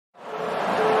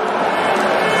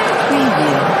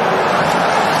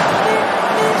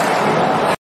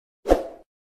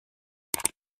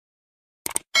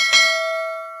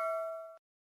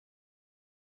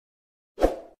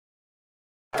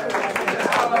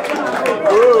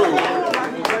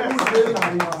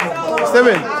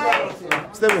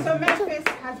Steven. So Memphis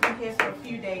has been here for a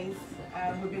few days.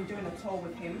 We've been doing a tour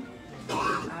with him.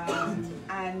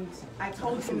 And I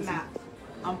told him that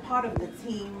I'm part of the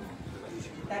team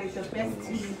that is the best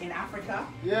team in Africa.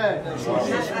 Yeah. That's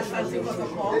actually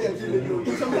Kotoko.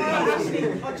 Tomorrow,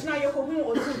 actually,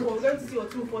 we're going to see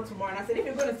Otunfo tomorrow. And I said, if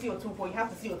you're going to see Otunfo, you have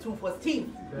to see Otunfo's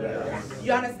team. Yes.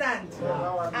 You understand?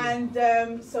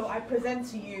 And so I present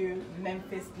to you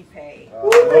Memphis Depay.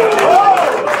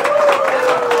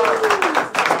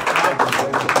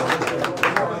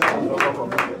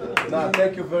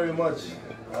 Thank you very much.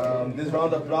 This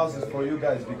round of applause is for you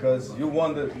guys because you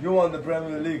won the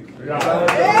Premier League.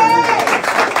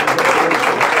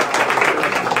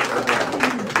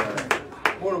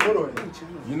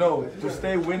 You know, to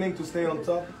stay winning, to stay on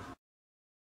top.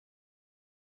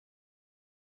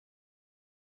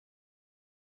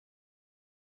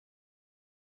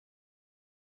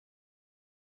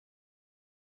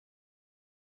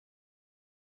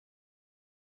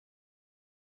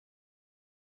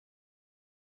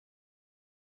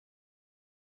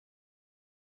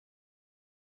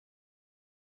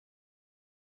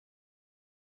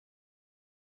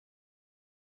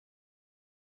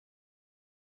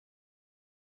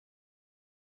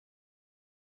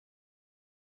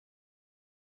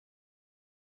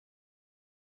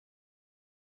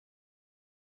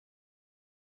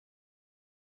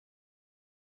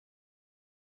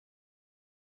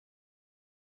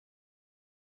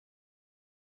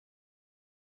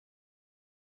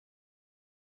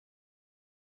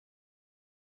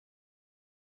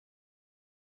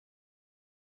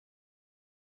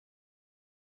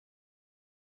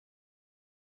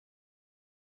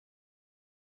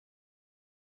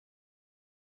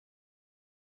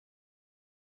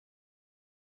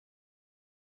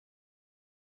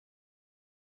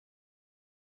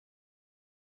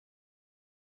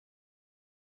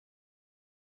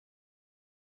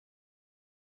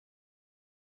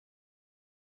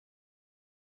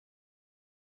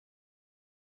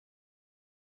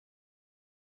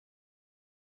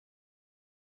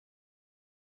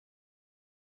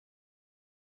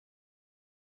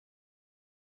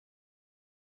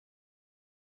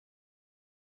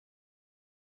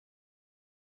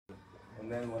 And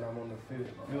then when I'm on the field,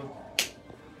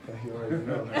 you already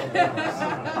know.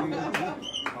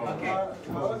 Okay. I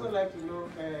also like to know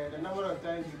the number of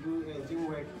times you do gym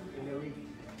work in a week.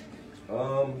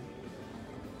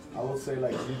 I would say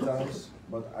like 3 times,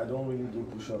 but I don't really do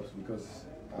push-ups because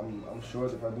I'm sure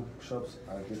if I do push-ups,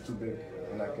 I get too big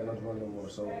and I cannot run no more.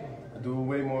 So I do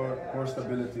way more core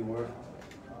stability work,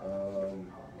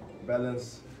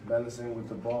 balancing with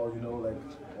the ball, you know, like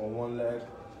on one leg,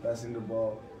 passing the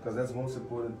ball, because that's the most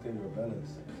important thing, your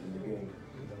balance in the game.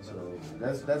 So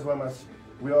that's why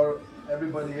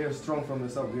everybody here is strong from the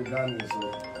south. We're Ghanaian,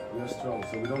 so we're strong.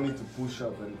 So we don't need to push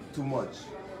up and too much.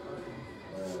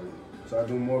 So I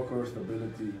do more core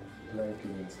stability,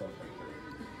 planking and stuff like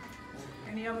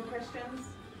that. Any other questions?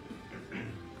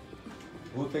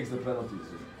 Who takes the penalties?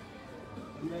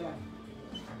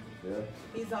 Yeah.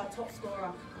 He's our top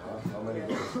scorer. How many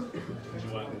goals?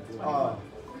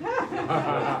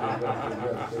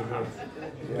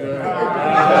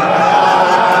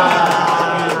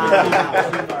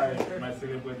 My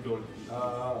celebrate goal.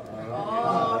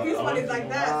 His one is like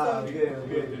that. So.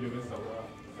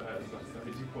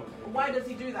 Why does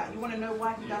he do that? You want to know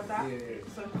why he does that?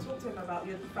 So talk to him about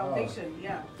your foundation.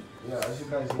 Yeah, as you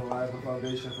guys know, I have a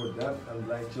foundation for deaf and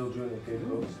blind children in Cape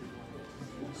Coast.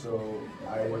 So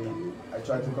I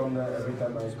try to come there every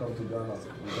time I come to Ghana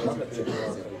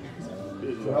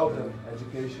to help them,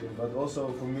 education. But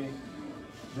also for me,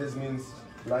 this means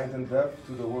blind and deaf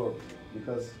to the world.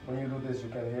 Because when you do this, you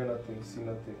can hear nothing, see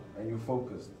nothing, and you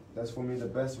focus. That's for me the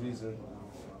best reason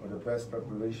or the best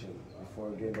preparation before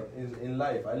a game. But in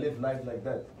life, I live life like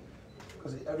that.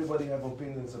 Because everybody have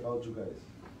opinions about you guys.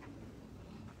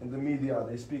 In the media,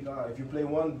 they speak, if you play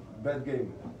one bad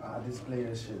game, this player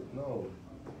is shit. No.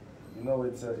 You know,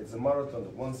 it's a marathon.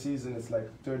 One season, it's like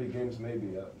 30 games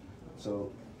maybe.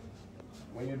 So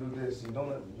when you do this, you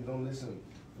don't listen.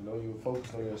 You know, you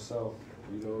focus on yourself.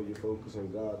 You know, you focus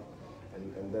on God,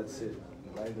 and that's it.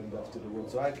 Blind and deaf to the world.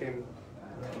 So I came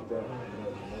there.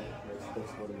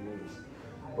 That's what it means.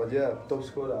 But yeah, top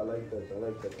scorer. I like that. I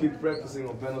like that. Keep practicing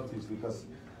on penalties because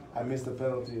I missed a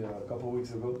penalty a couple of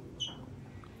weeks ago,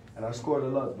 and I scored a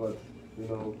lot. But you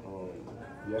know.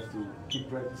 You have to keep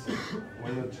practicing.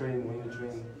 When you train,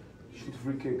 shoot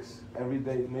free kicks every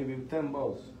day, maybe 10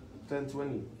 balls, 10,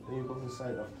 20. Then you go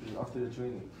inside after the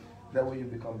training. That way you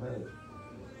become better.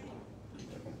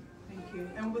 Thank you.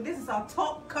 And this is our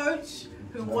top coach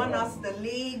who who won us the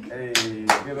league. Hey, give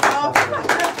it a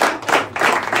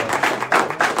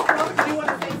Do you want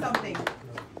to say something?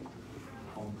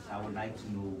 I would like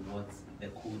to know what the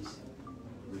coach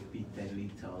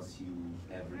repeatedly tells you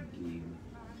every game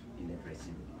in the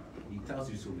dressing room. He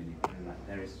tells you so many things, but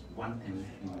there is one thing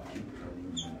he will keep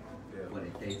telling you for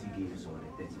the 30 games or the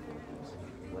 34 games.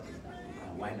 What is that?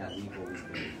 And why does he always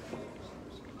tell you?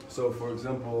 So, for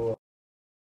example,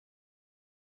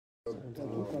 coach in the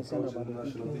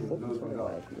national team, Louis van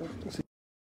Gaal.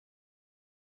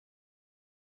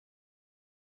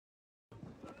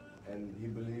 And he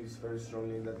believes very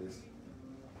strongly in that is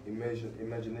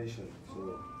imagination.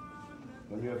 So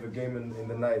when you have a game in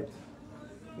the night,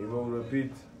 he will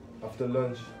repeat after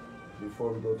lunch,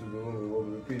 before we go to the room, we will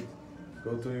repeat,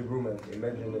 go to your room and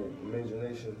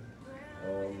imagination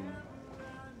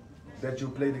that you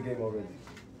play the game already.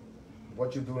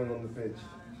 What you're doing on the pitch.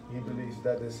 He believes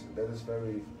that is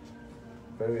very,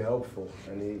 very helpful,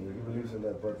 and he believes in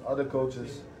that. But other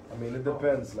coaches, I mean, it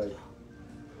depends. Like,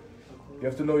 you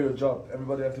have to know your job.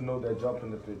 Everybody have to know their job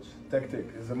in the pitch.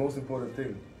 Tactic is the most important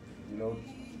thing. You know,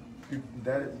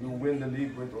 that you win the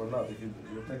league with or not. If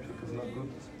your tactic is not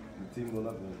good, the team will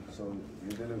not win. So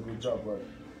you did a good job. But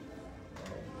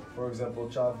for example,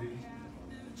 Xavi,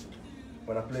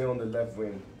 when I play on the left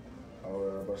wing,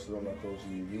 our Barcelona coach,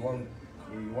 he wants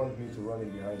me to run in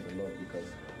behind a lot, because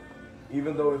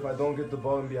even though if I don't get the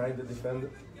ball in behind the defender,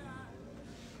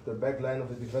 the back line of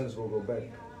the defenders will go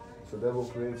back. So that will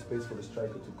create space for the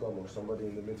striker to come, or somebody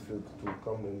in the midfield to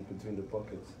come in between the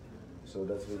pockets. So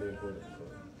that's really important. So,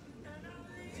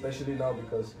 especially now,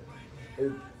 because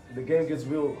the game gets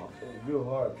real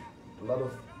hard. A lot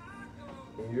of,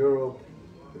 in Europe,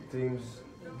 the teams,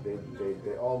 they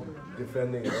all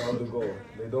defending around the goal.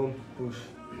 They don't push.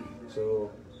 So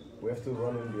we have to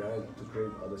run in behind to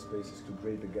create other spaces, to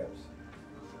create the gaps.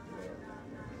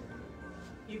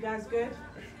 You guys good?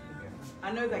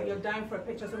 I know that you're dying for a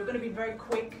picture, so we're going to be very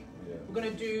quick. Yeah. We're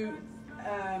going to do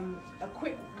a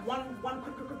quick one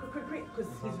quick,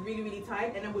 because he's really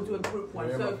tired, and then we'll do a group one.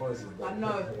 So I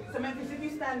know. So Memphis, if you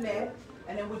stand there,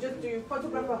 and then we'll just do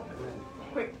photographer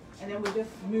quick, and then we'll just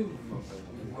move.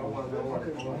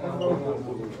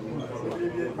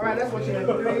 Alright, let's watch it. 3, 2,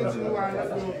 1,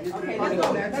 let's go. Okay,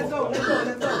 let's go.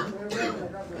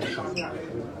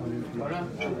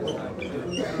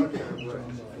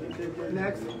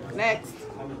 Next.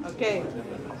 Okay.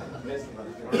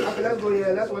 Okay, let's go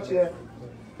here. Let's watch here.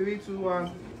 3, 2,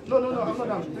 1. No, I'm not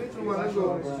done. 3, 2, 1, let's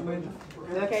go.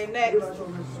 Okay, next. 3,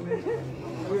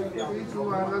 2,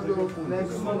 1, let's go.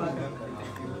 Next. 3, 2, 1,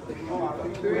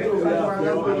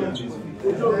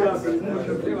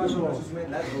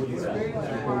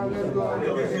 let's go.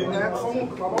 Next. 3, 2,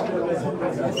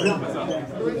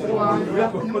 1,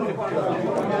 let's go.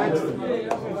 Next. 3, 2, 1. Next.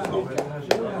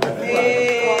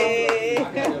 Hey.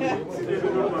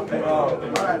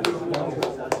 Alright.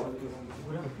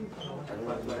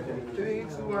 3, 2,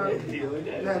 1.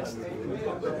 Next. 3,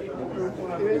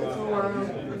 2, 1.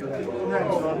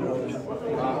 Next.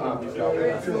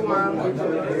 3, 2, 1.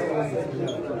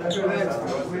 Next.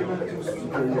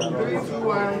 3, 2,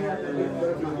 1.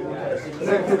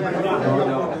 Next.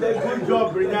 Good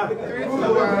job, Brina. 3, 2, 1.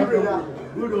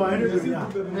 Good one.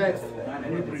 Next.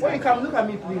 When you come, look at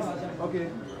me, please. Okay.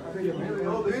 3,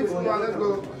 2, 1, let's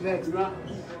go. Next.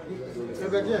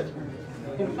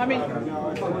 Come in.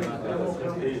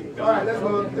 Alright, let's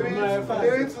go. 3, 2,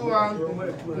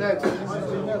 1. Next. 3, 2,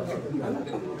 1.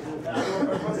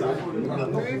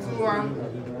 Next. 3, 2, 1.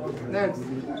 Next. 3, 2, 1. Next.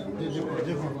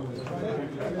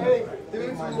 Hey.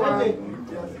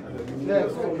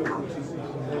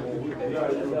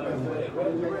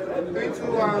 3, 2, 1.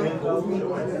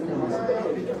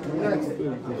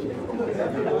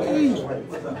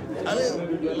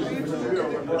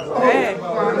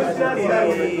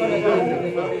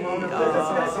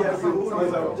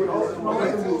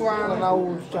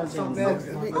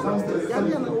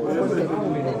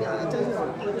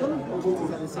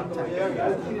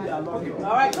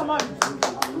 All right, come on.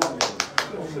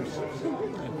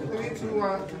 3, 2,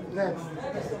 1. Next.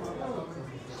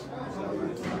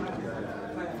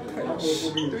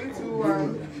 3, 2,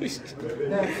 1.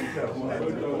 Next.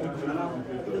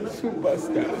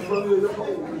 Superstar. 3,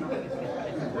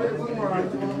 2,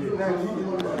 1. Next.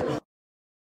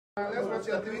 Let's watch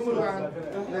your 3, 2, 1.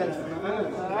 Next.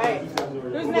 All right.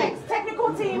 Who's next?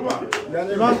 Technical team. Alright,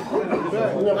 let's go. 3, 2,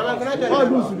 1.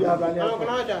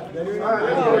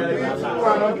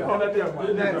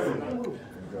 Next.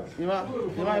 Remember,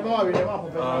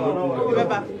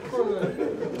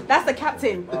 that's the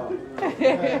captain.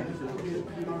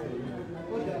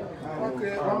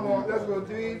 Okay, one more. Let's go.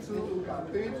 3, 2,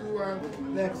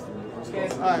 1. Next.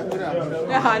 Alright, put that.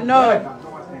 Yeah, no.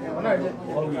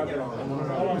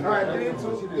 Alright, 3,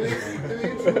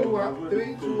 2, 1.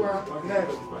 3, 2, 1.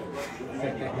 Next.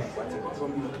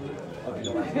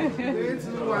 3,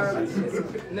 2, 1.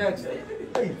 Next.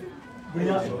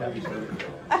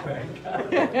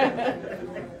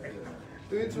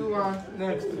 3, 2, 1.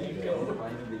 Next.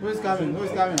 Who's coming?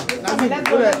 Who's coming? Let's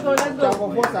go. Let's go.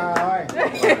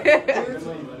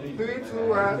 3, 2,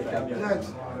 1. Next.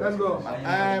 Let's go.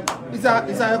 It's a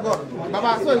go.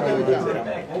 Baba, so you can do that.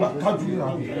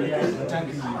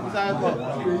 It's a go.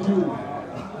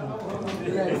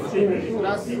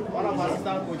 That's one of our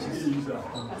assistant coaches.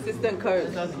 Assistant coach.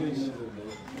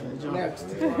 Next.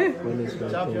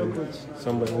 Champion coach.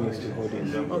 Somebody needs to hold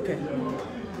it. Okay.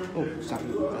 Oh, sorry.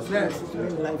 Next.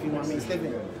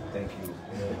 Thank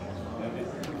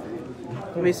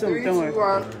you. Me soon, 3, don't 2, worry.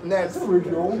 1. Next.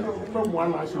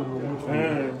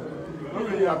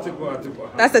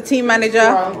 That's the team manager.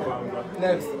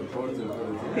 Next.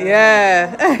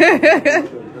 Yeah.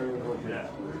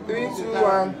 3, 2,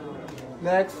 1.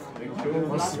 Next.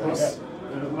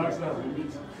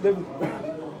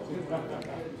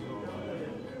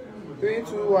 3,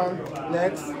 2, 1.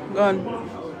 Next. Go on.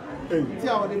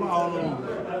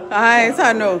 Hi,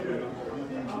 I know.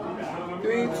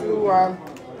 3, 2, 1.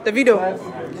 The video.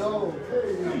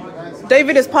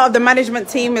 David is part of the management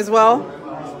team as well.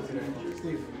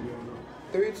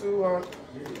 3, 2, 1.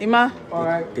 Ima. All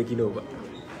right. Take it over.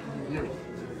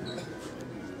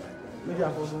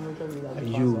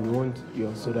 You want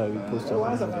your so that we post Okay, on.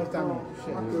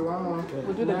 one more.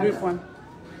 We'll do the group one.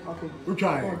 Okay. We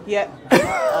try. Yeah.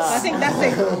 I think that's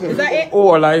it. Is that it?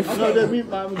 Oh, alive. No, all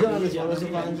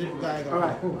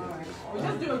right.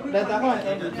 Let's go and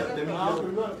end it.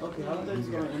 Okay, how long is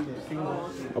it going to end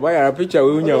it? About your picture, we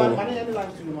will know.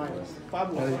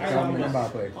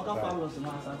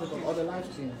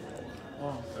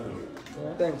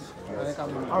 Thanks.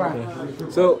 All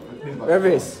right. So,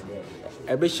 Memphis,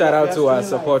 a big shout out to our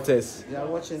supporters. They are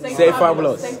watching. Say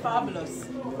fabulous. Say fabulous.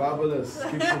 Fabulous.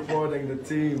 Keep supporting the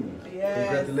team. Yes.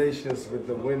 Congratulations with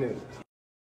the winning.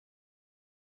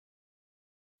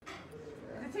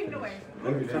 The team away.